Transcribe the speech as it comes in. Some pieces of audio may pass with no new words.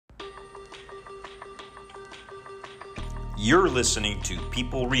You're listening to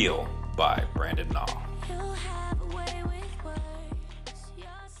People Real by Brandon Naw.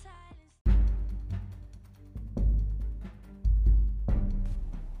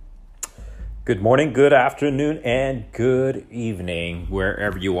 Good morning, good afternoon, and good evening,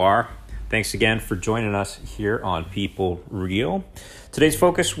 wherever you are. Thanks again for joining us here on People Real. Today's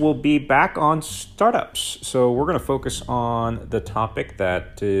focus will be back on startups. So we're going to focus on the topic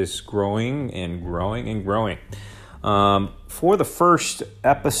that is growing and growing and growing. For the first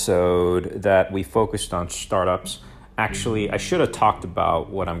episode that we focused on startups, actually, I should have talked about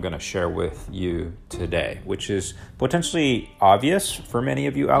what I'm going to share with you today, which is potentially obvious for many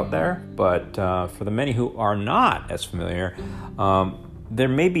of you out there, but for the many who are not as familiar, there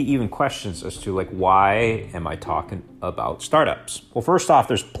may be even questions as to why am I talking about startups? Well, first off,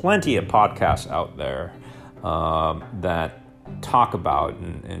 there's plenty of podcasts out there that talk about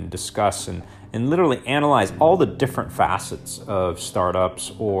and discuss and literally analyze all the different facets of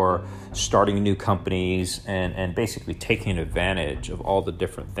startups or starting new companies and basically taking advantage of all the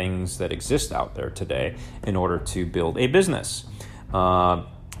different things that exist out there today in order to build a business. I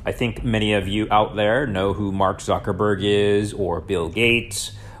think many of you out there know who Mark Zuckerberg is, or Bill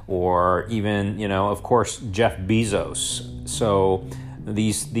Gates, or even, of course, Jeff Bezos. So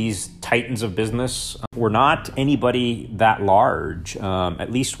these titans of business were not anybody that large,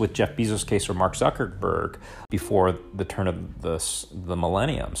 at least with Jeff Bezos' case or Mark Zuckerberg, before the turn of the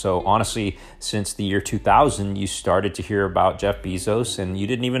millennium. So honestly, since the year 2000, you started to hear about Jeff Bezos and you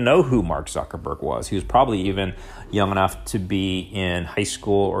didn't even know who Mark Zuckerberg was. He was probably even young enough to be in high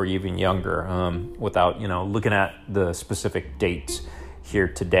school or even younger, without looking at the specific dates here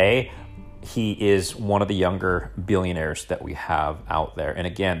today. He is one of the younger billionaires that we have out there. And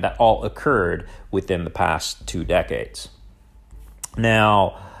again, that all occurred within the past 2 decades.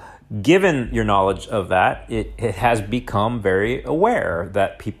 Now, given your knowledge of that, it has become very aware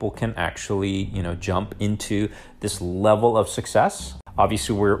that people can actually, jump into this level of success.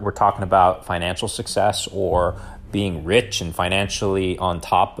 Obviously, we're talking about financial success or being rich and financially on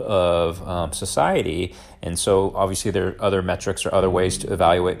top of society. And so obviously there are other metrics or other ways to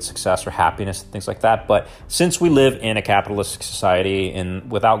evaluate success or happiness and things like that. But since we live in a capitalistic society,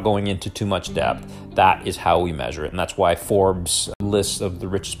 and without going into too much depth, that is how we measure it. And that's why Forbes lists of the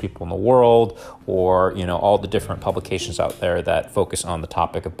richest people in the world, or all the different publications out there that focus on the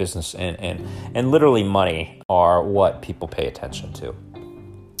topic of business and literally money are what people pay attention to.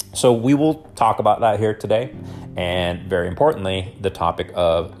 So we will talk about that here today, and very importantly, the topic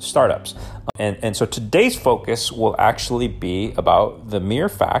of startups. And so today's focus will actually be about the mere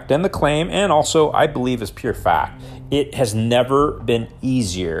fact and the claim, and also I believe is pure fact. It has never been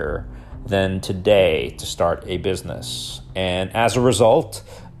easier than today to start a business. And as a result,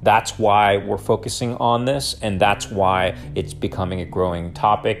 that's why we're focusing on this, and that's why it's becoming a growing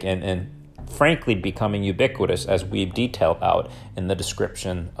topic and frankly becoming ubiquitous, as we've detailed out in the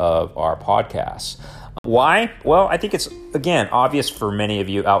description of our podcast. Why? Well, I think it's, again, obvious for many of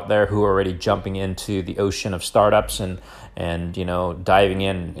you out there who are already jumping into the ocean of startups and diving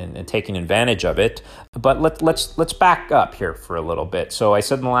in and taking advantage of it. But let's back up here for a little bit. So I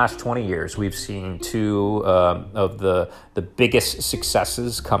said in the last 20 years, we've seen two of the biggest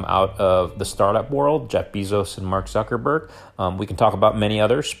successes come out of the startup world, Jeff Bezos and Mark Zuckerberg. We can talk about many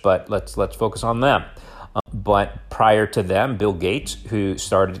others, but let's focus on them. But prior to them, Bill Gates, who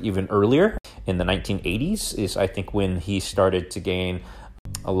started even earlier in the 1980s, is I think when he started to gain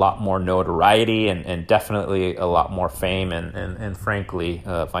a lot more notoriety and definitely a lot more fame and frankly,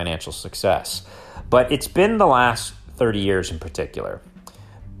 financial success. But it's been the last 30 years in particular.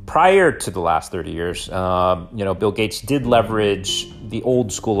 Prior to the last 30 years, Bill Gates did leverage the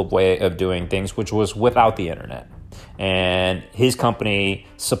old school of way of doing things, which was without the internet. And his company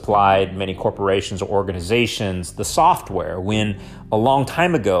supplied many corporations or organizations the software when a long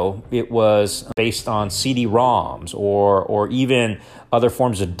time ago it was based on CD-ROMs or even other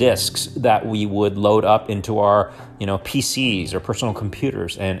forms of disks that we would load up into our PCs or personal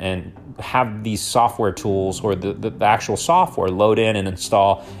computers and have these software tools or the actual software load in and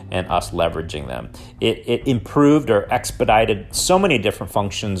install and us leveraging them. It improved or expedited so many different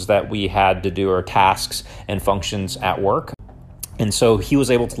functions that we had to do, or tasks and functions at work. And so he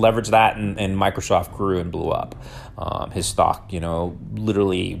was able to leverage that, and Microsoft grew and blew up. His stock,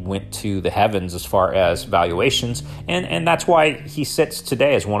 literally went to the heavens as far as valuations. And that's why he sits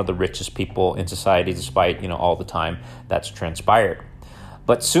today as one of the richest people in society, despite, all the time that's transpired.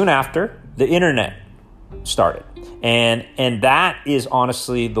 But soon after, the internet started. And that is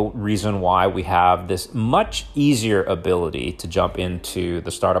honestly the reason why we have this much easier ability to jump into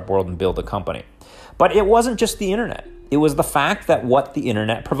the startup world and build a company. But it wasn't just the internet. It was the fact that what the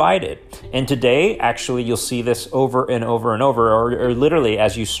internet provided. And today, actually, you'll see this over and over and over, or literally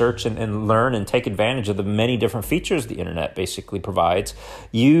as you search and learn and take advantage of the many different features the internet basically provides,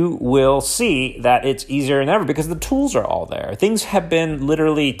 you will see that it's easier than ever because the tools are all there. Things have been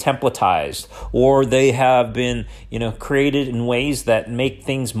literally templatized, or they have been, created in ways that make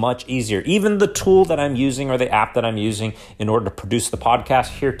things much easier. Even the tool that I'm using or the app that I'm using in order to produce the podcast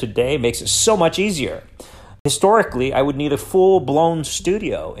here today makes it so much easier. Historically, I would need a full-blown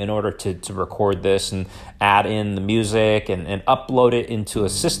studio in order to record this and add in the music and upload it into a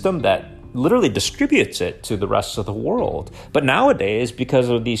system that literally distributes it to the rest of the world. But nowadays, because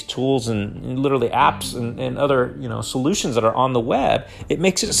of these tools and literally apps and other solutions that are on the web, it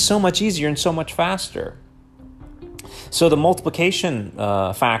makes it so much easier and so much faster. So the multiplication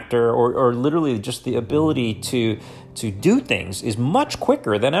factor, or literally just the ability to do things, is much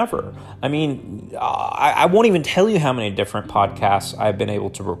quicker than ever. I mean, I won't even tell you how many different podcasts I've been able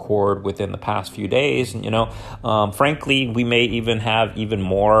to record within the past few days. And, frankly, we may even have even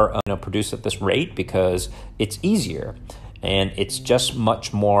more produced at this rate because it's easier. And it's just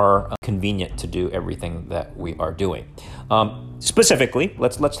much more convenient to do everything that we are doing. Specifically,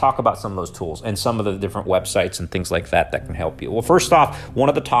 let's talk about some of those tools and some of the different websites and things like that can help you. Well, first off, one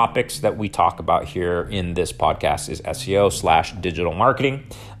of the topics that we talk about here in this podcast is SEO/digital marketing.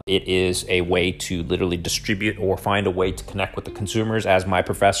 It is a way to literally distribute or find a way to connect with the consumers, as my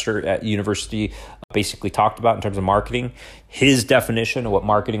professor at university basically talked about in terms of marketing. His definition of what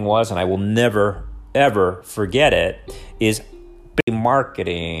marketing was, and I will never ever forget it, is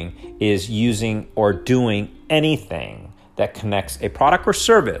marketing is using or doing anything that connects a product or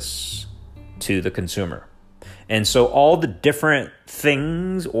service to the consumer. And so all the different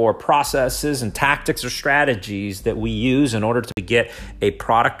things or processes and tactics or strategies that we use in order to get a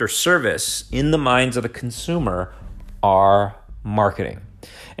product or service in the minds of the consumer are marketing.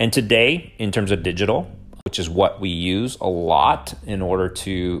 And today, in terms of digital, which is what we use a lot in order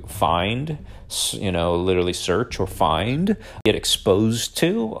to find, literally search or find, get exposed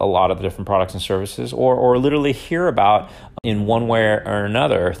to a lot of the different products and services, or literally hear about in one way or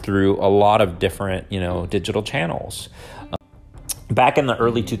another through a lot of different, digital channels. Back in the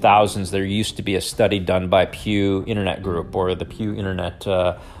early 2000s, there used to be a study done by Pew Internet Group, or the Pew Internet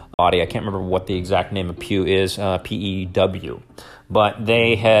body. I can't remember what the exact name of Pew is, PEW. But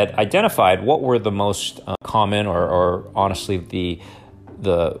they had identified what were the most common or honestly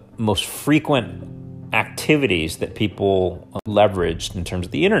the most frequent activities that people leveraged in terms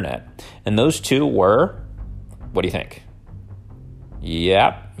of the internet. And those two were, what do you think?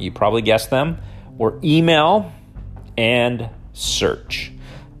 Yep, you probably guessed them, were email and search.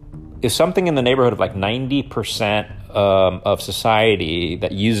 If something in the neighborhood of like 90% of society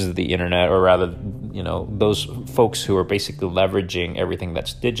that uses the internet, or rather, those folks who are basically leveraging everything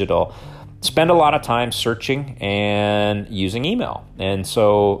that's digital, spend a lot of time searching and using email. And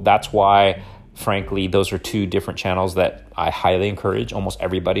so that's why, frankly, those are two different channels that I highly encourage almost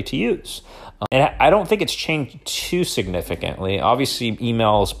everybody to use. And I don't think it's changed too significantly. Obviously,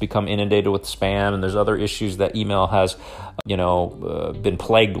 emails become inundated with spam, and there's other issues that email has, been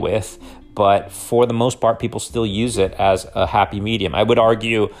plagued with. But for the most part, people still use it as a happy medium. I would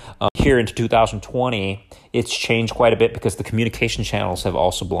argue here into 2020, it's changed quite a bit because the communication channels have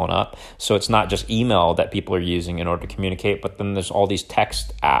also blown up. So it's not just email that people are using in order to communicate, but then there's all these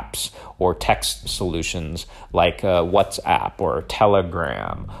text apps or text solutions like WhatsApp or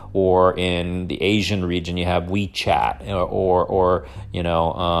Telegram, or in the Asian region, you have WeChat or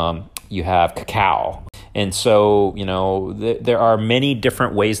you have Kakao. And so, there are many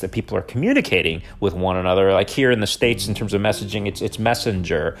different ways that people are communicating with one another. Like here in the States, in terms of messaging, it's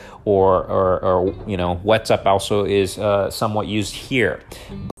Messenger, or WhatsApp also is somewhat used here.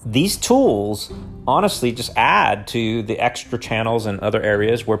 These tools honestly just add to the extra channels and other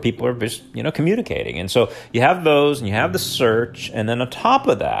areas where people are just, communicating. And so you have those, and you have the search, and then on top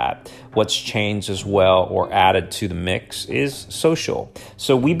of that, what's changed as well or added to the mix is social.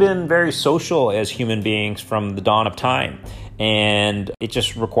 So we've been very social as human beings from the dawn of time. And it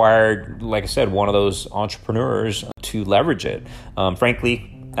just required, like I said, one of those entrepreneurs to leverage it. Frankly,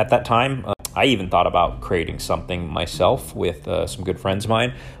 at that time, I even thought about creating something myself with some good friends of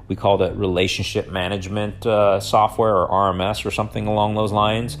mine. We called it relationship management software, or RMS, or something along those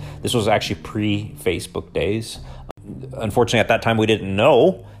lines. This was actually pre-Facebook days. Unfortunately, at that time, we didn't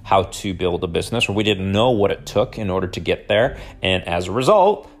know how to build a business, or we didn't know what it took in order to get there. And as a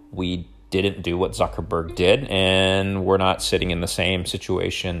result, we didn't do what Zuckerberg did, and we're not sitting in the same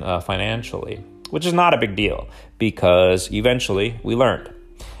situation financially, which is not a big deal because eventually we learned.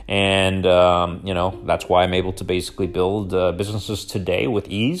 And, that's why I'm able to basically build businesses today with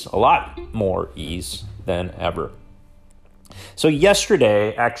ease, a lot more ease than ever. So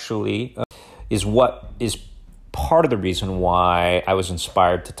yesterday actually is what is part of the reason why I was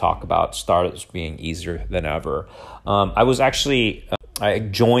inspired to talk about startups being easier than ever. I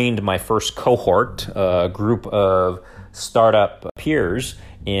joined my first cohort, group of startup peers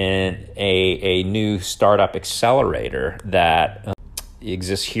in a new startup accelerator that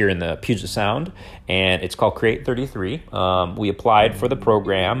exists here in the Puget Sound, and it's called Create 33. We applied for the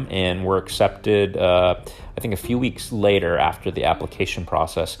program and were accepted, I think a few weeks later after the application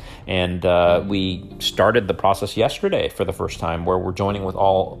process. And we started the process yesterday for the first time, where we're joining with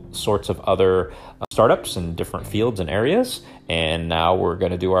all sorts of other startups in different fields and areas. And now we're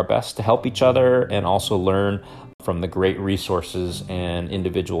going to do our best to help each other and also learn from the great resources and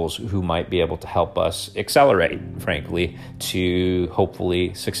individuals who might be able to help us accelerate, frankly, to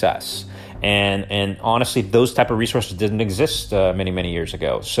hopefully success. And honestly, those type of resources didn't exist many years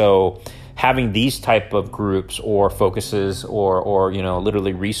ago. So having these type of groups or focuses or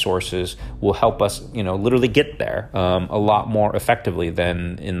literally resources will help us literally get there a lot more effectively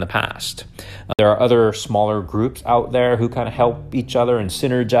than in the past. There are other smaller groups out there who kind of help each other and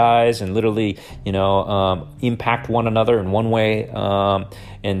synergize and literally impact one another in one way or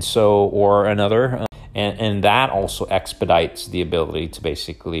another. And that also expedites the ability to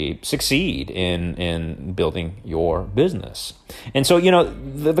basically succeed in building your business. And so,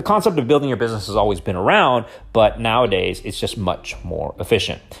 the concept of building your business has always been around, but nowadays it's just much more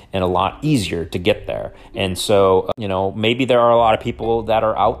efficient and a lot easier to get there. And so, maybe there are a lot of people that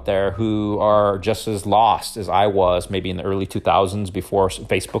are out there who are just as lost as I was maybe in the early 2000s before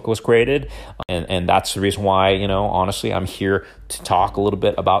Facebook was created. And that's the reason why, honestly, I'm here to talk a little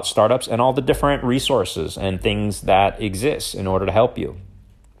bit about startups and all the different resources and things that exist in order to help you.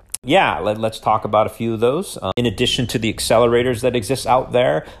 Yeah, let's talk about a few of those. In addition to the accelerators that exist out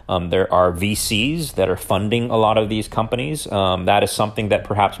there, there are VCs that are funding a lot of these companies. That is something that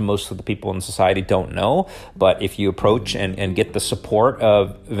perhaps most of the people in society don't know. But if you approach and get the support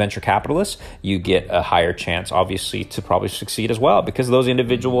of venture capitalists, you get a higher chance, obviously, to probably succeed as well. Because those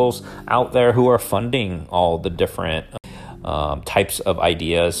individuals out there who are funding all the different types of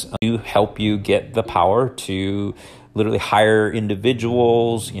ideas to help you get the power to literally hire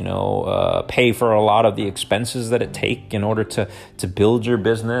individuals, pay for a lot of the expenses that it take in order to build your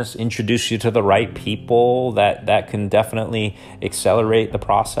business, introduce you to the right people that can definitely accelerate the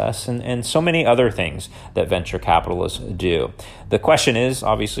process, and so many other things that venture capitalists do. The question is,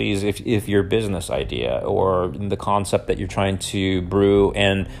 obviously, is if your business idea or the concept that you're trying to brew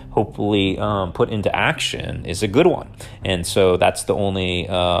and hopefully put into action is a good one. And so that's the only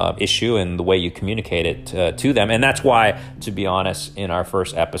issue in the way you communicate it to them. And that's why, to be honest, in our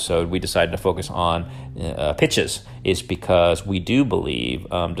first episode, we decided to focus on pitches, is because we do believe,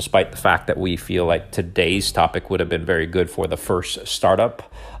 despite the fact that we feel like today's topic would have been very good for the first startup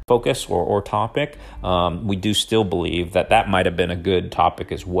focus or topic, we do still believe that might have been a good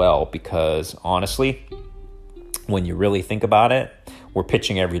topic as well, because honestly, when you really think about it, we're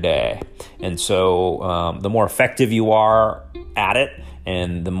pitching every day. And so the more effective you are at it,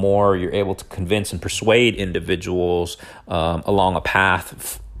 and the more you're able to convince and persuade individuals along a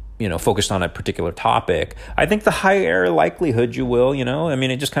path focused on a particular topic, I think the higher likelihood you will,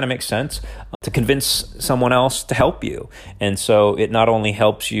 it just kind of makes sense to convince someone else to help you. And so it not only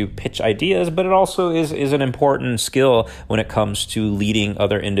helps you pitch ideas, but it also is an important skill when it comes to leading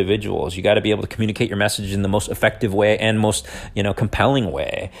other individuals. You got to be able to communicate your message in the most effective way and most, compelling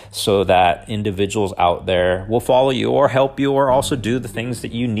way, so that individuals out there will follow you or help you or also do the things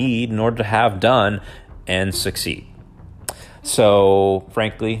that you need in order to have done and succeed. So,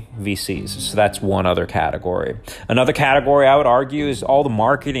 frankly, VCs. So that's one other category. Another category I would argue is all the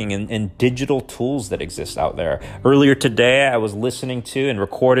marketing and digital tools that exist out there. Earlier today, I was listening to and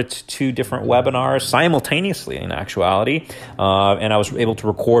recorded 2 different webinars simultaneously, in actuality, and I was able to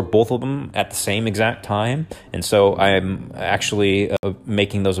record both of them at the same exact time. And so I'm actually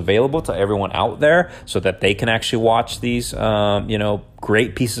making those available to everyone out there so that they can actually watch these,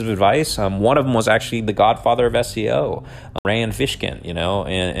 great pieces of advice. One of them was actually the godfather of SEO, Rand Fishkin,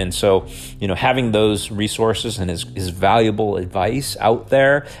 and so, having those resources and his valuable advice out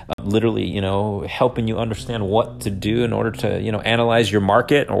there, literally, helping you understand what to do in order to, analyze your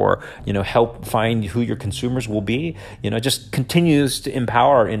market or, help find who your consumers will be, just continues to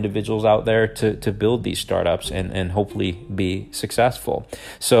empower individuals out there to build these startups and hopefully be successful.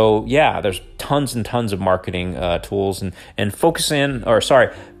 So yeah, there's tons and tons of marketing tools and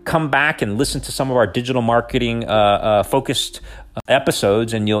come back and listen to some of our digital marketing focused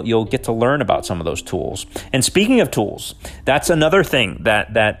episodes, and you'll get to learn about some of those tools. And speaking of tools, that's another thing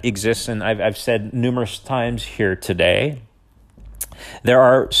that exists, and I've said numerous times here today. There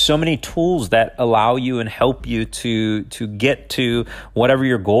are so many tools that allow you and help you to get to whatever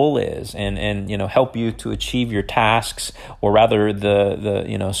your goal is, and help you to achieve your tasks, or rather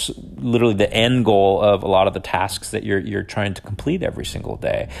literally the end goal of a lot of the tasks that you're trying to complete every single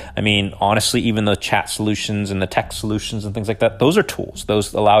day. I mean, honestly, even the chat solutions and the text solutions and things like that, those are tools.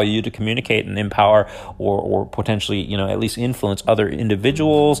 Those allow you to communicate and empower, or potentially at least influence other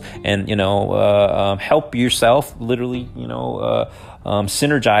individuals, and help yourself literally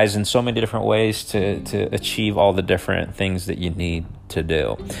synergize in so many different ways to achieve all the different things that you need to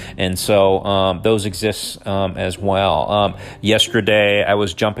do. And so those exist as well. Yesterday, I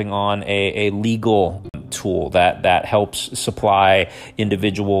was jumping on a legal tool that helps supply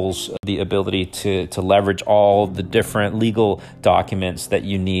individuals the ability to leverage all the different legal documents that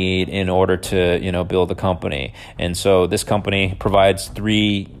you need in order to build a company. And so this company provides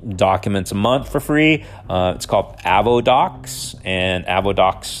 3 documents a month for free. It's called Avodocs, and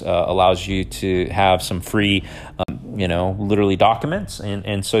Avodocs allows you to have some free literally documents,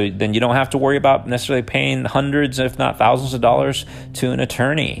 and so then you don't have to worry about necessarily paying hundreds, if not thousands of dollars to an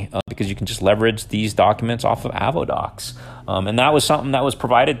attorney, because you can just leverage these documents off of Avodocs. And that was something that was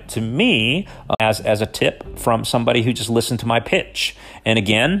provided to me as a tip from somebody who just listened to my pitch. And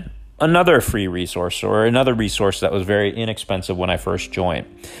again, another free resource, or another resource that was very inexpensive when I first joined.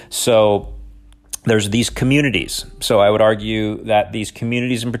 So there's these communities. So I would argue that these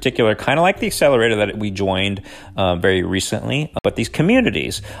communities in particular, kind of like the accelerator that we joined very recently, but these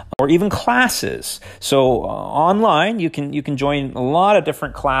communities, or even classes. So online, you can join a lot of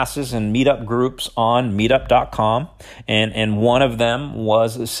different classes and meetup groups on meetup.com. And one of them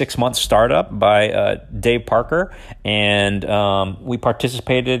was a 6-month startup by Dave Parker. And we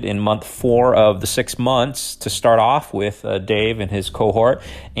participated in month 4 of the 6 months to start off with Dave and his cohort.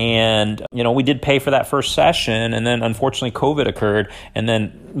 And, we did pay for that first session, and then unfortunately COVID occurred, and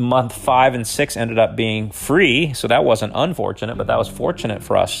then month 5 and 6 ended up being free. So that wasn't unfortunate, but that was fortunate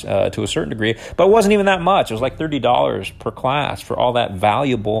for us to a certain degree. But it wasn't even that much. It was like $30 per class for all that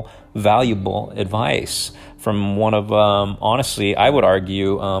valuable advice from one of, honestly, I would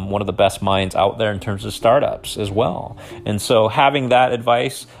argue, one of the best minds out there in terms of startups as well. And so having that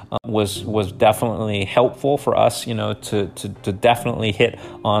advice was definitely helpful for us, to definitely hit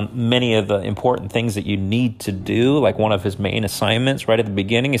on many of the important things that you need to do. Like one of his main assignments right at the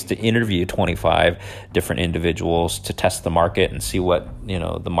beginning is to interview 25 different individuals to test the market and see what,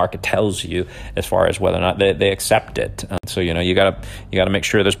 the market tells you as far as whether or not they accept it. So, you gotta make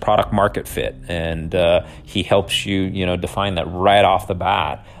sure there's product market fit, and he helps you, define that right off the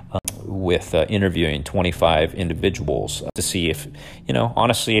bat with interviewing 25 individuals to see if,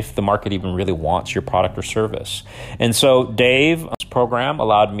 honestly, if the market even really wants your product or service. And so Dave's program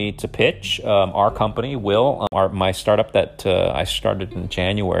allowed me to pitch our company, my startup that I started in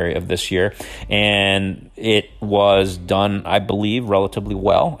January of this year. And it was done, I believe, relatively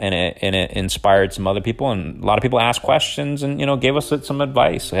well, and it inspired some other people, and a lot of people asked questions and gave us some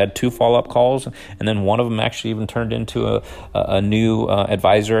advice. I had 2 follow-up calls, and then one of them actually even turned into a new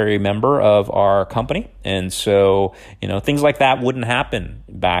advisory member of our company. And so things like that wouldn't happen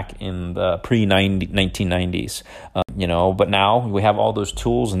back in the pre-1990s, but now we have all those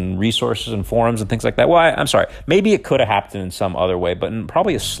tools and resources and forums and things like that. Well, I'm sorry, maybe it could have happened in some other way, but in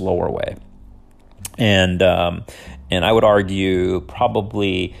probably a slower way. And I would argue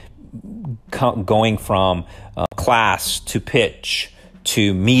probably going from class to pitch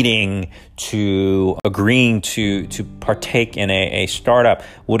to meeting to agreeing to partake in a startup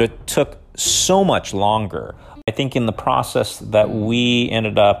would have took so much longer. I think in the process that we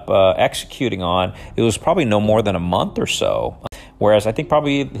ended up executing on, it was probably no more than a month or so. Whereas I think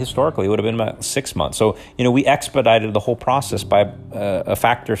probably historically it would have been about 6 months. So, we expedited the whole process by a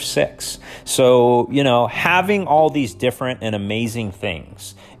factor of 6. So, having all these different and amazing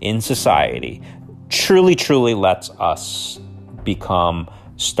things in society truly lets us become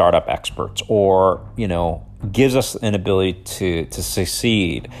startup experts, or, gives us an ability to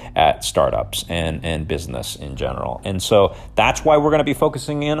succeed at startups and business in general. And so that's why we're going to be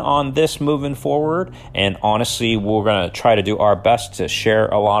focusing in on this moving forward. And honestly, we're going to try to do our best to share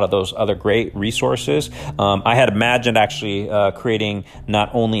a lot of those other great resources. I had imagined actually creating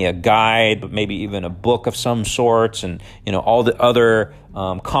not only a guide, but maybe even a book of some sorts, and, all the other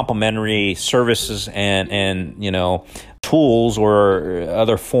complementary services and tools or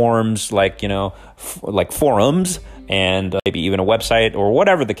other forms like, like forums and maybe even a website or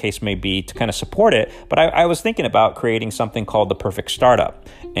whatever the case may be to kind of support it. But I was thinking about creating something called the Perfect Startup.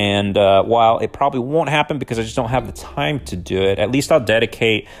 And while it probably won't happen because I just don't have the time to do it, at least I'll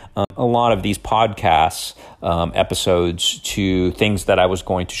dedicate a lot of these podcasts episodes to things that I was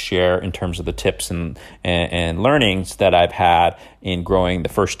going to share in terms of the tips and learnings that I've had in growing the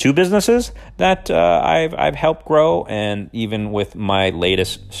first two businesses that I've helped grow, and even with my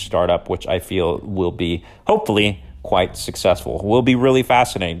latest startup, which I feel will be hopefully quite successful. Will be really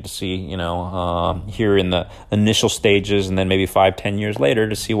fascinating to see, here in the initial stages, and then maybe 5-10 years later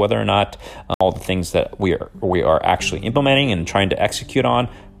to see whether or not all the things that we are actually implementing and trying to execute on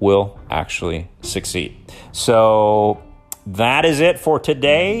will actually succeed. So that is it for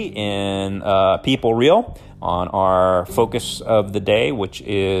today in People Real on our focus of the day, which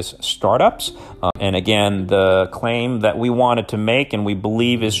is startups. And again, the claim that we wanted to make and we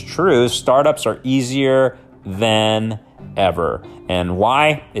believe is true, startups are easier than ever. And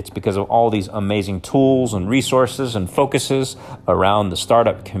why? It's because of all these amazing tools and resources and focuses around the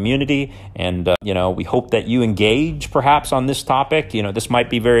startup community. And, we hope that you engage perhaps on this topic. This might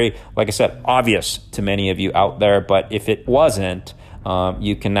be very, like I said, obvious to many of you out there, but if it wasn't,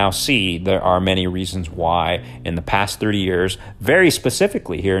 you can now see there are many reasons why in the past 30 years, very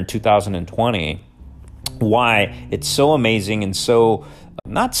specifically here in 2020, why it's so amazing and so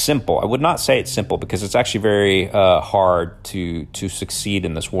not simple. I would not say it's simple because it's actually very hard to succeed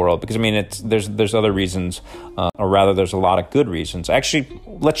in this world. Because there's other reasons, or rather, there's a lot of good reasons. Actually,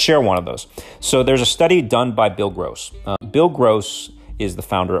 let's share one of those. So there's a study done by Bill Gross. Bill Gross is the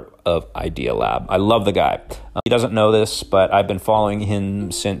founder of Idealab. I love the guy. He doesn't know this, but I've been following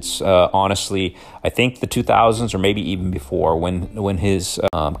him since, honestly, I think the 2000s or maybe even before, when his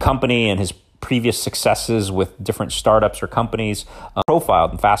company and his previous successes with different startups or companies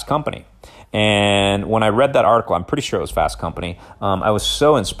profiled in Fast Company. And when I read that article, I'm pretty sure it was Fast Company, I was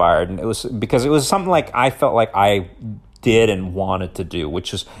so inspired. And it was because it was something like I felt like I did and wanted to do,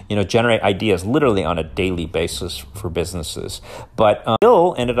 which is, generate ideas literally on a daily basis for businesses. But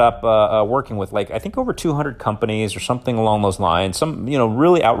Bill ended up working with I think over 200 companies or something along those lines, some,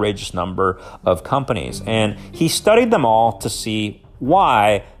 really outrageous number of companies. And he studied them all to see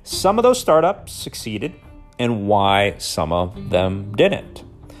why some of those startups succeeded and why some of them didn't.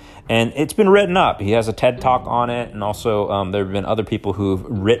 And it's been written up. He has a TED Talk on it, and also there have been other people who've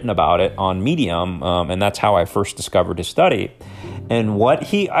written about it on Medium, and that's how I first discovered his study. And what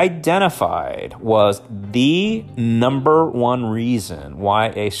he identified was the number one reason why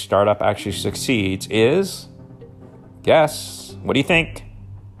a startup actually succeeds is, guess, what do you think?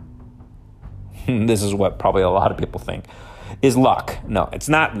 This is what probably a lot of people think. Is luck. No, it's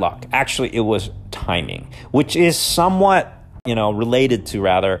not luck. Actually, it was timing, which is somewhat, related to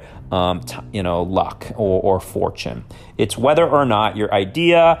rather, luck or fortune. It's whether or not your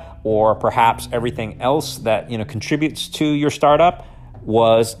idea or perhaps everything else that, contributes to your startup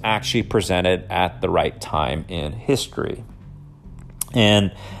was actually presented at the right time in history.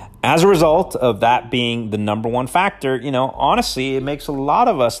 And as a result of that being the number one factor, honestly, it makes a lot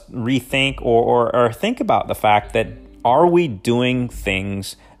of us rethink or think about the fact that are we doing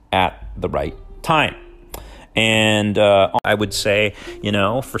things at the right time? And I would say,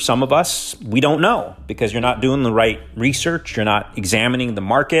 for some of us, we don't know because you're not doing the right research. You're not examining the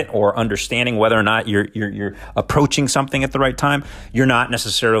market or understanding whether or not you're approaching something at the right time. You're not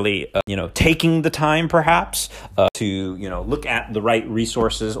necessarily, taking the time perhaps to, look at the right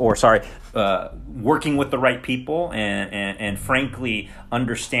resources working with the right people and frankly,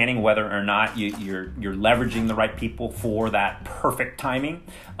 understanding whether or not you're leveraging the right people for that perfect timing.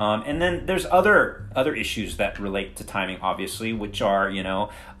 And then there's other issues that relate to timing, obviously, which are,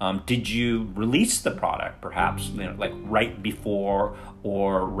 did you release the product perhaps, right before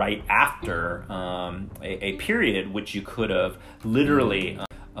or right after a period which you could have literally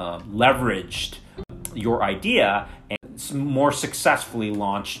leveraged your idea and more successfully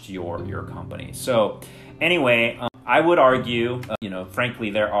launched your company. So anyway, I would argue, frankly,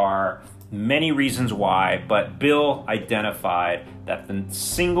 there are many reasons why, but Bill identified that the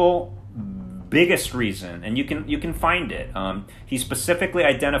single biggest reason, and you can find it, he specifically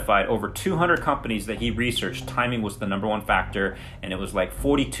identified over 200 companies that he researched, timing was the number one factor, and it was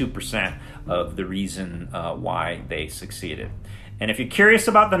 42% of the reason why they succeeded. And if you're curious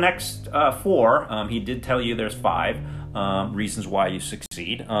about the next four, he did tell you there's 5 reasons why you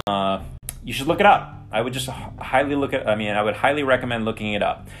succeed. You should look it up. I would highly recommend looking it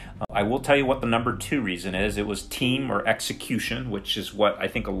up. I will tell you what the number 2 reason is. It was team or execution, which is what I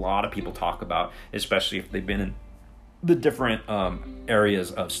think a lot of people talk about, especially if they've been the different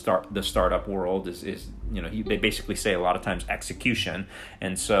areas of the startup world is they basically say a lot of times execution,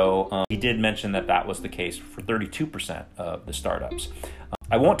 and so he did mention that was the case for 32% of the startups.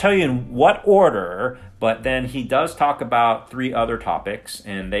 I won't tell you in what order, but then he does talk about 3 other topics,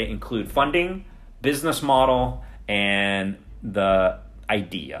 and they include funding, business model, and the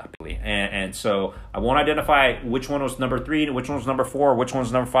idea. And so I won't identify which one was number 3, which one was number 4, which one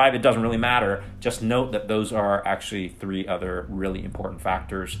was number 5. It doesn't really matter. Just note that those are actually 3 other really important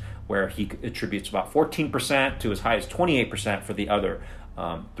factors where he attributes about 14% to as high as 28% for the other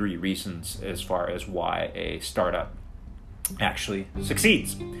 3 reasons as far as why a startup actually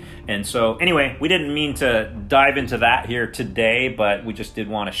succeeds. And so anyway, we didn't mean to dive into that here today, but we just did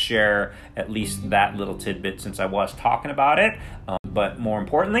want to share at least that little tidbit since I was talking about it. But more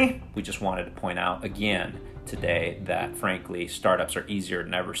importantly, we just wanted to point out again today that frankly startups are easier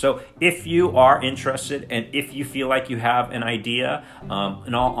than ever. So if you are interested and if you feel like you have an idea,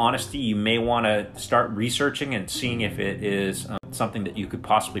 in all honesty, you may want to start researching and seeing if it is something that you could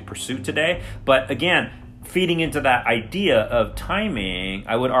possibly pursue today. But again, feeding into that idea of timing,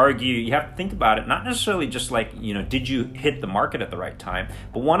 I would argue you have to think about it, not necessarily just like, did you hit the market at the right time?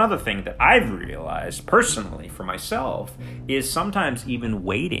 But one other thing that I've realized personally for myself is sometimes even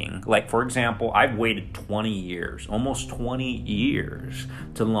waiting. Like, for example, I've waited 20 years, almost 20 years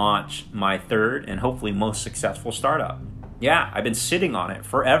to launch my 3rd and hopefully most successful startup. Yeah, I've been sitting on it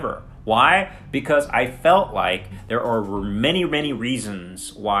forever. Why? Because I felt like there are many, many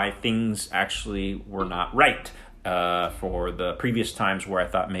reasons why things actually were not right for the previous times where I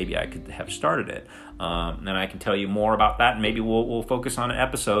thought maybe I could have started it. And I can tell you more about that. Maybe we'll focus on an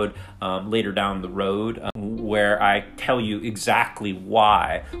episode later down the road where I tell you exactly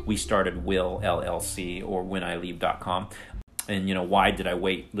why we started Will LLC or WhenILeave.com. And, why did I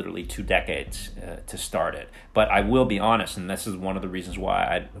wait literally 2 decades to start it? But I will be honest, and this is one of the reasons why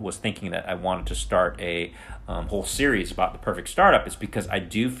I was thinking that I wanted to start a whole series about the perfect startup, is because I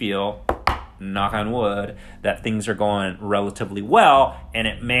do feel, knock on wood, that things are going relatively well, and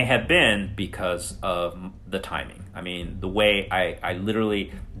it may have been because of the timing. I mean, the way I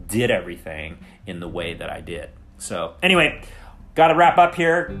literally did everything in the way that I did. So anyway, got to wrap up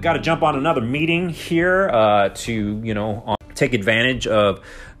here. Got to jump on another meeting here to, take advantage of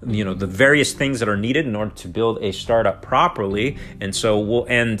the various things that are needed in order to build a startup properly. And so we'll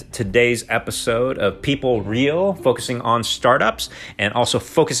end today's episode of People Real, focusing on startups and also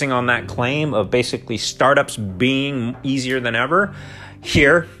focusing on that claim of basically startups being easier than ever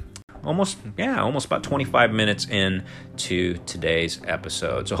here. Almost about 25 minutes into today's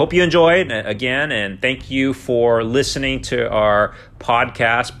episode. So hope you enjoyed again, and thank you for listening to our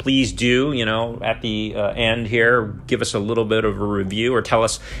podcast. Please do, at the end here, give us a little bit of a review or tell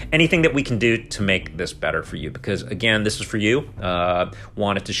us anything that we can do to make this better for you. Because again, this is for you.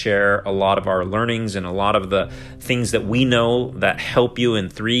 Wanted to share a lot of our learnings and a lot of the things that we know that help you in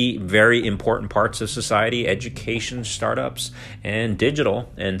 3 very important parts of society: education, startups, and digital.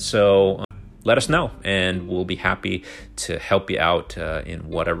 And so let us know, and we'll be happy to help you out in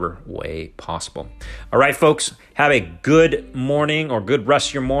whatever way possible. All right, folks, have a good morning or good rest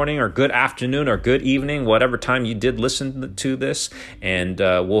of your morning or good afternoon or good evening, whatever time you did listen to this. And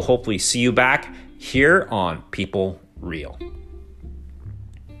we'll hopefully see you back here on People Real.